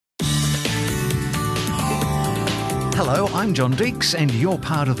Hello, I'm John Deeks and you're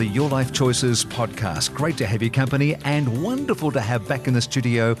part of the Your Life Choices podcast. Great to have your company and wonderful to have back in the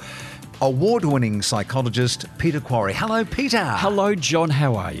studio award-winning psychologist Peter Quarry. Hello, Peter. Hello, John.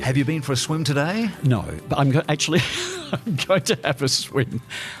 How are you? Have you been for a swim today? No, but I'm going to have a swim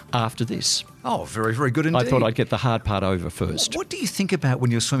after this. Oh, very, very good indeed. I thought I'd get the hard part over first. What do you think about when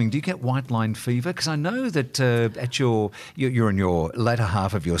you're swimming? Do you get white line fever? Because I know that you're in your latter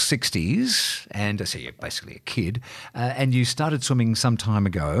half of your 60s, and so you're basically a kid, and you started swimming some time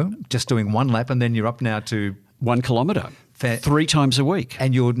ago, just doing one lap, and then you're up now to 1 kilometre. 3 times a week.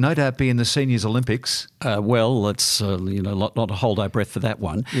 And you'll no doubt be in the Seniors Olympics. Well, let's not hold our breath for that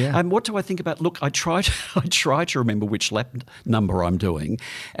one. Yeah. What do I think about? Look, I try to remember which lap number I'm doing,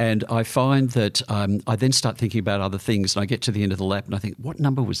 and I find that I then start thinking about other things, and I get to the end of the lap, and I think, what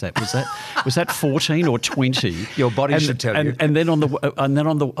number was that? Was that 14 or 20? Your body should tell you. And then on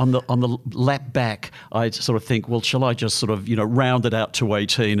the lap back, I sort of think, well, shall I just sort of round it out to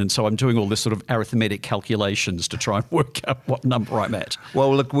 18? And so I'm doing all this sort of arithmetic calculations to try and work out what number I'm at.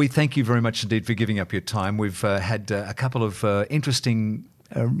 Well, look, we thank you very much indeed for giving up your time. We've had a couple of interesting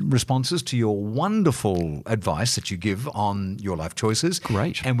responses to your wonderful advice that you give on Your Life Choices.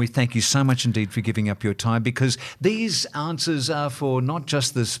 Great. And we thank you so much indeed for giving up your time, because these answers are for not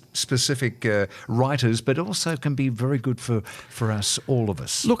just the specific writers, but also can be very good for us, all of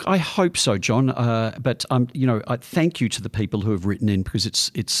us. Look, I hope so, John. But I thank you to the people who have written in, because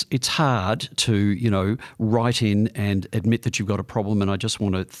it's hard to write in and admit that you've got a problem, and I just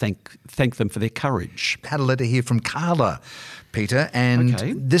want to thank them for their courage. Had a letter here from Carla, Peter, and okay.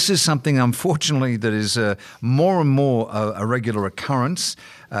 This is something, unfortunately, that is more and more a regular occurrence.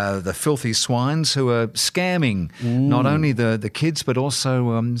 The filthy swines who are scamming not only the kids, but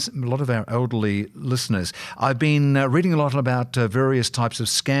also a lot of our elderly listeners. I've been reading a lot about various types of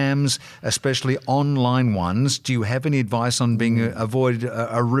scams, especially online ones. Do you have any advice on avoid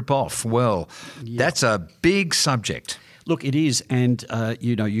a rip-off? Well, That's a big subject. Look, it is, and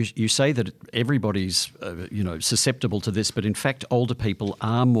you say that everybody's susceptible to this, but in fact, older people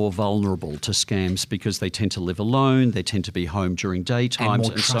are more vulnerable to scams because they tend to live alone, they tend to be home during daytimes,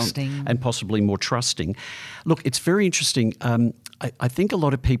 and trusting, and possibly more trusting. Look, it's very interesting. I think a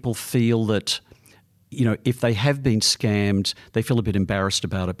lot of people feel that, if they have been scammed, they feel a bit embarrassed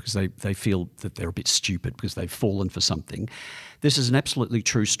about it because they feel that they're a bit stupid because they've fallen for something. This is an absolutely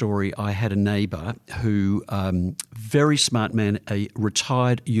true story. I had a neighbour who, very smart man, a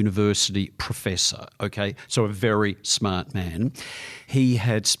retired university professor, okay, so a very smart man. He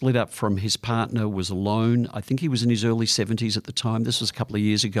had split up from his partner, was alone. I think he was in his early 70s at the time. This was a couple of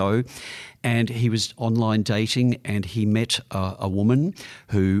years ago. And he was online dating, and he met a woman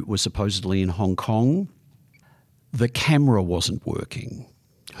who was supposedly in Hong Kong. The camera wasn't working.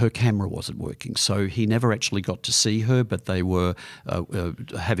 Her camera wasn't working, so he never actually got to see her, but they were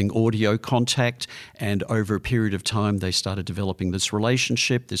having audio contact, and over a period of time they started developing this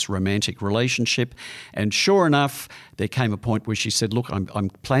relationship, this romantic relationship, and sure enough, there came a point where she said, look, I'm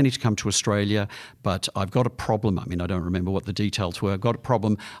planning to come to Australia, but I've got a problem. I mean, I don't remember what the details were. I've got a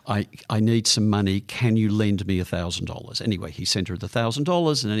problem. I need some money. Can you lend me $1,000? Anyway, he sent her the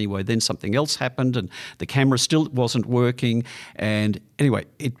 $1,000, and anyway, then something else happened, and the camera still wasn't working, and anyway,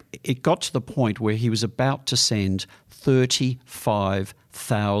 it got to the point where he was about to send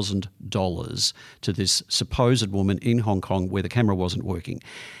 $35,000 to this supposed woman in Hong Kong where the camera wasn't working.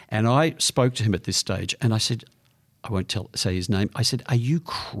 And I spoke to him at this stage, and I said, I won't say his name, I said, are you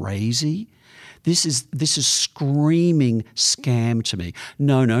crazy? This is screaming scam to me.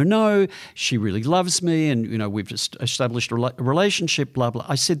 No, she really loves me, and we've just established a relationship, blah, blah.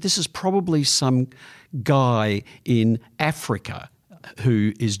 I said, this is probably some guy in Africa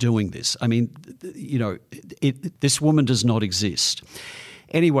who is doing this. I mean, this woman does not exist.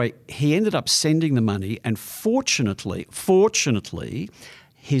 Anyway, he ended up sending the money, and fortunately,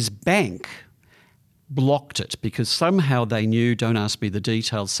 his bank blocked it because somehow they knew, don't ask me the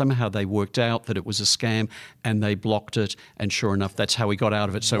details, somehow they worked out that it was a scam and they blocked it, and sure enough, that's how he got out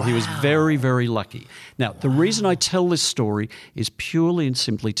of it. So He was very, very lucky. Now, the reason I tell this story is purely and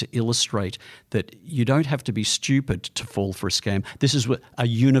simply to illustrate that you don't have to be stupid to fall for a scam. This is a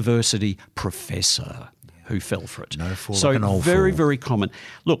university professor who fell for it. No fool so like an old very, fool. very common.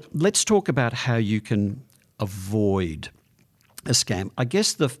 Look, let's talk about how you can avoid a scam. I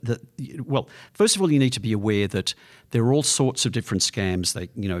guess well, first of all, you need to be aware that There are all sorts of different scams.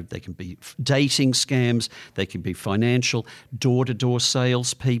 They can be dating scams, they can be financial, door-to-door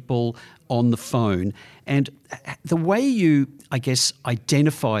salespeople on the phone. And the way you, I guess,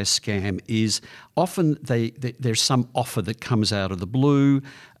 identify a scam is often there's some offer that comes out of the blue.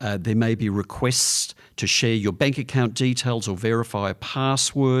 There may be requests to share your bank account details or verify a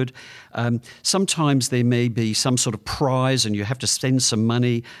password. Sometimes there may be some sort of prize and you have to spend some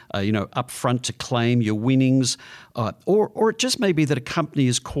money, up front to claim your winnings. Or it just may be that a company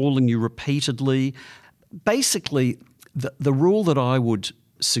is calling you repeatedly. Basically, the rule that I would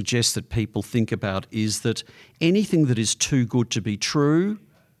suggest that people think about is that anything that is too good to be true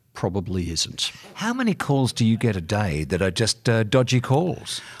probably isn't. How many calls do you get a day that are just dodgy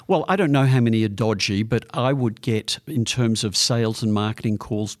calls? Well, I don't know how many are dodgy, but I would get, in terms of sales and marketing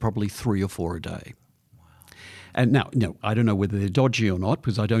calls, probably 3 or 4 a day. And now, I don't know whether they're dodgy or not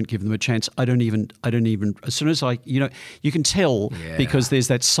because I don't give them a chance. I don't even. As soon as you can tell because there's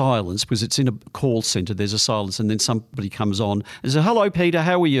that silence because it's in a call centre. There's a silence, and then somebody comes on and says, "Hello, Peter.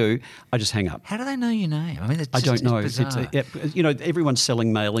 How are you?" I just hang up. How do they know your name? I mean, I don't know. It's Everyone's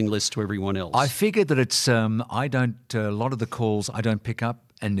selling mailing lists to everyone else. I figured that it's. I don't. A lot of the calls I don't pick up.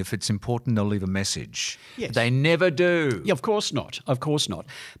 And if it's important, they'll leave a message. Yes. They never do. Yeah, of course not. Of course not.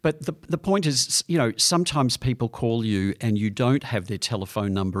 But the point is, sometimes people call you and you don't have their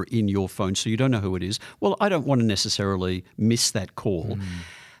telephone number in your phone, so you don't know who it is. Well, I don't want to necessarily miss that call.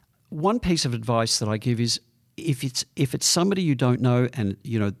 One piece of advice that I give is if it's somebody you don't know and,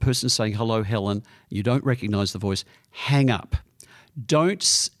 the person's saying, "Hello, Helen," you don't recognise the voice, hang up.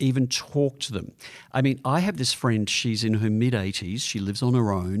 Don't even talk to them. I mean, I have this friend, she's in her mid-80s, she lives on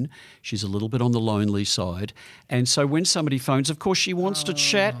her own, she's a little bit on the lonely side, and so when somebody phones, of course she wants to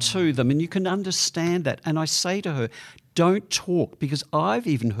chat to them, and you can understand that. And I say to her, don't talk, because I've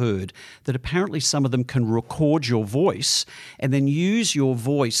even heard that apparently some of them can record your voice and then use your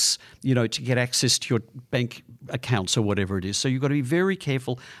voice, to get access to your bank accounts or whatever it is. So you've got to be very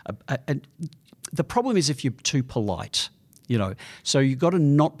careful. And the problem is if you're too polite. So you've got to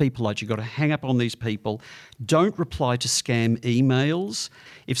not be polite. You've got to hang up on these people. Don't reply to scam emails.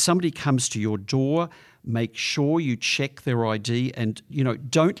 If somebody comes to your door, make sure you check their ID and,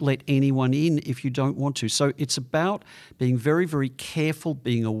 don't let anyone in if you don't want to. So it's about being very, very careful,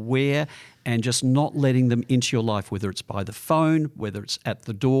 being aware and just not letting them into your life, whether it's by the phone, whether it's at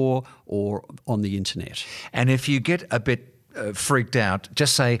the door or on the internet. And if you get a bit freaked out,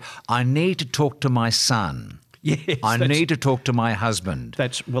 just say, "I need to talk to my son." Yes, I need to talk to my husband.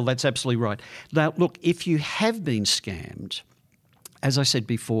 That's absolutely right. Now, look, if you have been scammed, as I said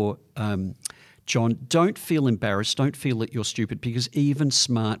before, John, don't feel embarrassed. Don't feel that you're stupid because even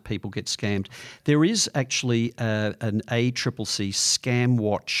smart people get scammed. There is actually an ACCC Scam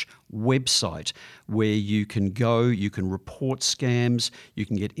Watch website where you can go, you can report scams, you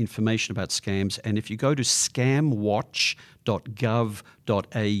can get information about scams. And if you go to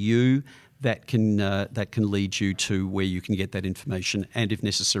scamwatch.gov.au, that can lead you to where you can get that information and, if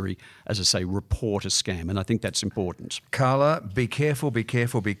necessary, as I say, report a scam. And I think that's important. Carla, be careful, be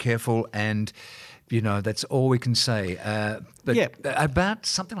careful, be careful. And, that's all we can say. About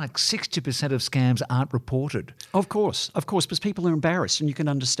something like 60% of scams aren't reported. Of course, because people are embarrassed and you can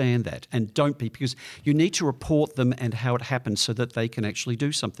understand that. And don't be, because you need to report them and how it happens so that they can actually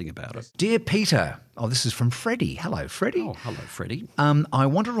do something about it. Dear Peter, this is from Freddie. Hello, Freddie. Oh, hello, Freddie. I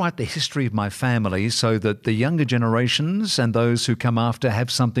want to write the history of my family so that the younger generations and those who come after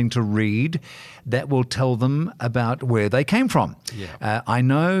have something to read that will tell them about where they came from. Yeah. I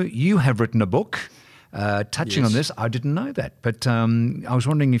know you have written a book touching on this. I didn't know that, but I was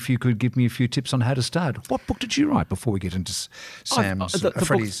wondering if you could give me a few tips on how to start. What book did you write before we get into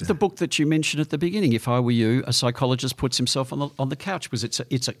Freddie's? The book that you mentioned at the beginning, If I Were You, a psychologist puts himself on the couch, because it's a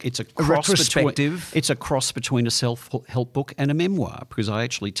cross retrospective. It's a cross between a self-help book and a memoir, because I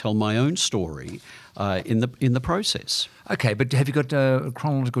actually tell my own story in the process. Okay, but have you got a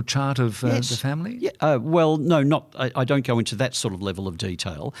chronological chart of the family? Yeah. Well, no, not. I don't go into that sort of level of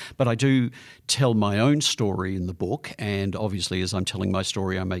detail, but I do tell my own story in the book. And obviously, as I'm telling my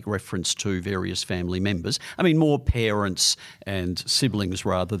story, I make reference to various family members. I mean, more parents and siblings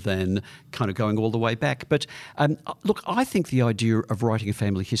rather than kind of going all the way back. But look, I think the idea of writing a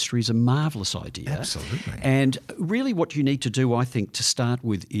family history is a marvellous idea. Absolutely. And really, what you need to do, I think, to start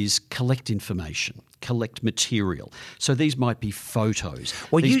with is collect information. Collect material. So these might be photos.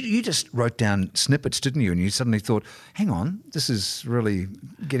 Well, you just wrote down snippets, didn't you? And you suddenly thought, hang on, this is really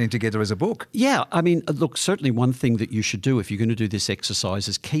getting together as a book. Yeah, I mean, mean, look, certainly one thing that you should do if you're going to do this exercise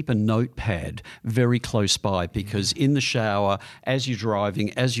is keep a notepad very close by, because in the shower, as you're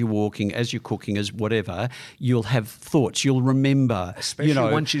driving, as you're walking, as you're cooking, as whatever, you'll have thoughts. You'll remember,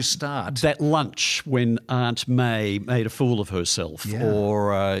 Especially once you start. that lunch when Aunt May made a fool of herself,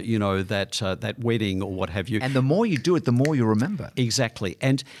 or that wedding or what have you. And the more you do it, the more you remember. Exactly.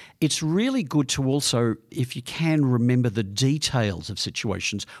 And it's really good to also, if you can, remember the details of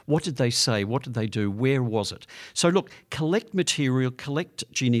situations. What did they say? What did they do? Where was it? So look, collect material, collect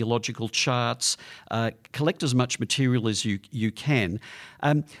genealogical charts, collect as much material as you can.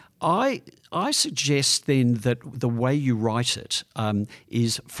 I suggest then that the way you write it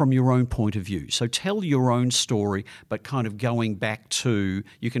is from your own point of view. So tell your own story, but kind of going back to,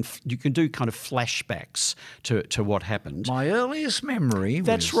 you can do kind of flashbacks to what happened. My earliest memory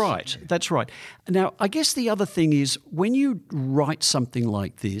That's right. That's right. Now, I guess the other thing is when you write something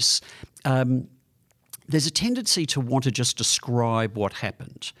like this, there's a tendency to want to just describe what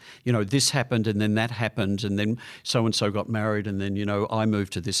happened. This happened and then that happened and then so-and-so got married and then, I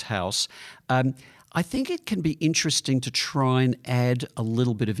moved to this house. I think it can be interesting to try and add a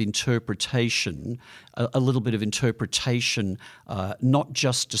little bit of interpretation, not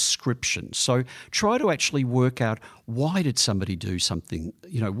just description. So try to actually work out, why did somebody do something?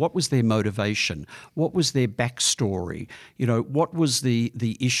 What was their motivation? What was their backstory? What was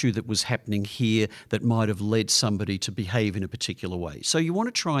the issue that was happening here that might have led somebody to behave in a particular way? So you want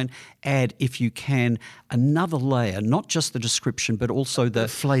to try and add, if you can, another layer, not just the description, but also the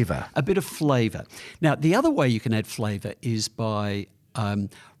flavour. A bit of flavour. Now, the other way you can add flavour is by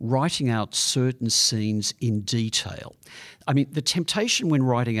writing out certain scenes in detail. I mean, the temptation when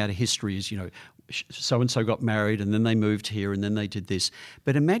writing out a history is, so-and-so got married and then they moved here and then they did this.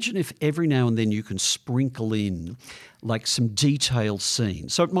 But imagine if every now and then you can sprinkle in like some detailed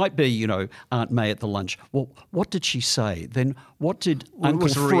scenes. So it might be, Aunt May at the lunch. Well, what did she say? Then what did Uncle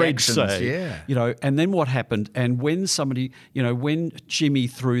Fred say? Yeah. And then what happened? And when somebody, when Jimmy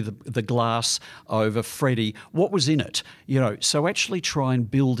threw the glass over Freddie, what was in it? So actually try and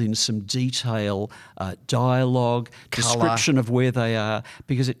build in some detail, dialogue, description of where they are,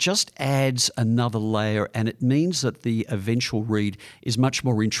 because it just adds another layer and it means that the eventual read is much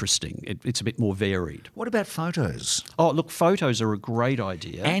more interesting. It's a bit more varied. What about photos? Oh, look, photos are a great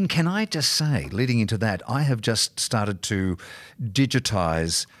idea. And can I just say, leading into that, I have just started to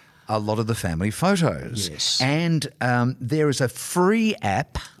digitise a lot of the family photos. Yes. And there is a free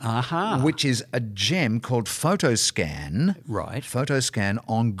app, which is a gem called PhotoScan. Right. PhotoScan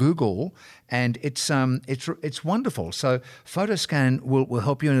on Google. And it's wonderful. So PhotoScan will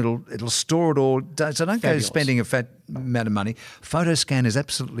help you, and it'll store it all. So don't go spending a fat amount of money. PhotoScan is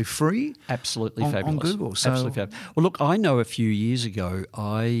absolutely free. Absolutely on, fabulous. on Google. So, absolutely fabulous. Well, look, I know a few years ago,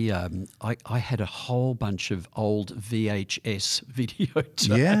 I had a whole bunch of old VHS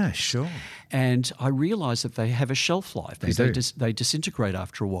videotapes. Yeah, sure. And I realised that they have a shelf life because they disintegrate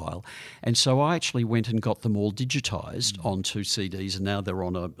after a while. And so I actually went and got them all digitised onto CDs, and now they're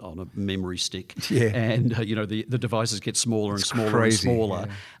on a memory stick. Yeah. And the devices get smaller and smaller crazy, and smaller.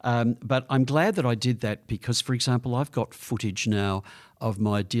 yeah. But I'm glad that I did that because, for example, I've got footage now of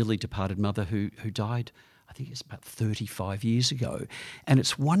my dearly departed mother who died, I think it's about 35 years ago. And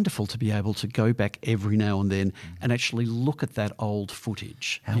it's wonderful to be able to go back every now and then and actually look at that old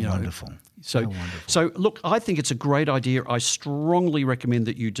footage. How wonderful. So, How wonderful. So look, I think it's a great idea. I strongly recommend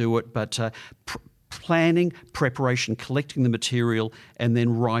that you do it, but planning, preparation, collecting the material, and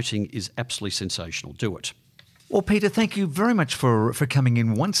then writing is absolutely sensational. Do it. Well, Peter, thank you very much for coming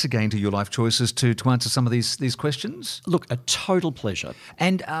in once again to Your Life Choices to answer some of these questions. Look, a total pleasure.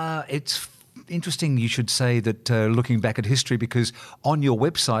 And it's interesting you should say that looking back at history, because on your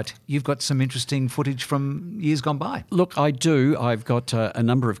website you've got some interesting footage from years gone by. Look, I do. I've got a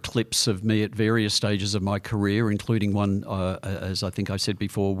number of clips of me at various stages of my career, including one, as I think I said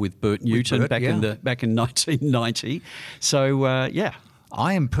before, with Bert Newton back in 1990. So, yeah.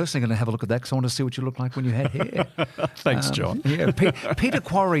 I am personally going to have a look at that because I want to see what you look like when you had hair. Thanks, John. Yeah,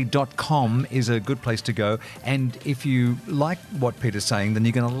 peterquarry.com is a good place to go. And if you like what Peter's saying, then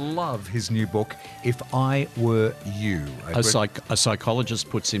you're going to love his new book, If I Were You. A psychologist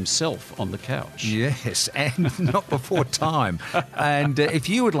puts himself on the couch. Yes, and not before time. And if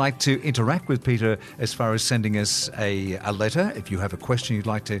you would like to interact with Peter as far as sending us a letter, if you have a question you'd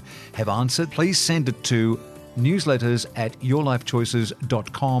like to have answered, please send it to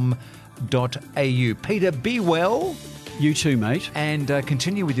newsletters@yourlifechoices.com.au. Peter, be well. You too, mate. And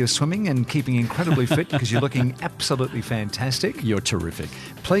continue with your swimming and keeping incredibly fit because you're looking absolutely fantastic. You're terrific.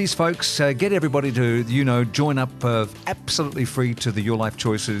 Please, folks, get everybody to, join up absolutely free to the Your Life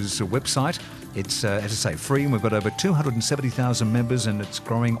Choices website. It's, as I say, free, and we've got over 270,000 members, and it's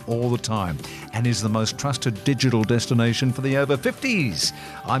growing all the time, and is the most trusted digital destination for the over 50s.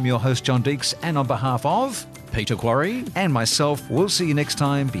 I'm your host, John Deeks, and on behalf of Peter Quarry and myself, we'll see you next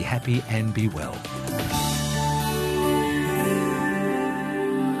time. Be happy and be well.